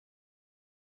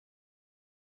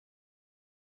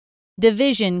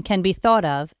Division can be thought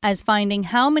of as finding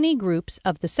how many groups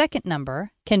of the second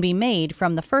number can be made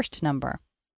from the first number.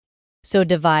 So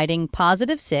dividing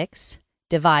positive 6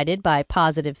 divided by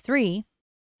positive 3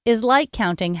 is like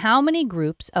counting how many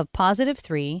groups of positive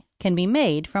 3 can be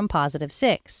made from positive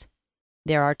 6.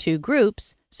 There are two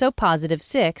groups, so positive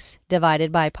 6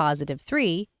 divided by positive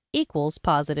 3 equals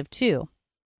positive 2.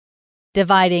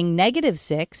 Dividing negative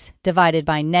 6 divided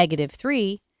by negative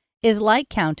 3 is like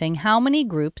counting how many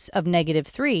groups of negative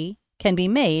 3 can be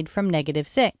made from negative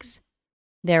 6.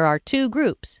 There are two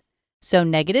groups, so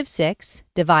negative 6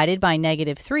 divided by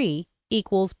negative 3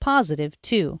 equals positive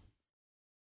 2.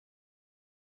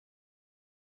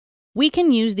 We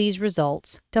can use these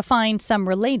results to find some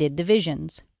related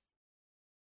divisions.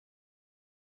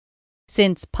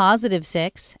 Since positive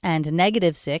 6 and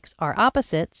negative 6 are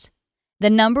opposites, the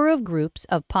number of groups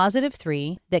of positive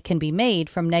 3 that can be made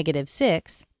from negative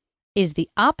 6 is the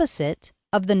opposite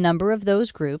of the number of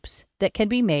those groups that can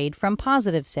be made from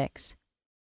positive 6.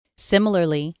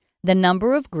 Similarly, the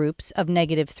number of groups of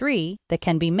negative 3 that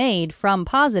can be made from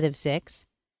positive 6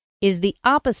 is the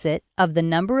opposite of the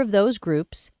number of those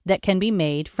groups that can be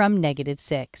made from negative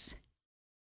 6.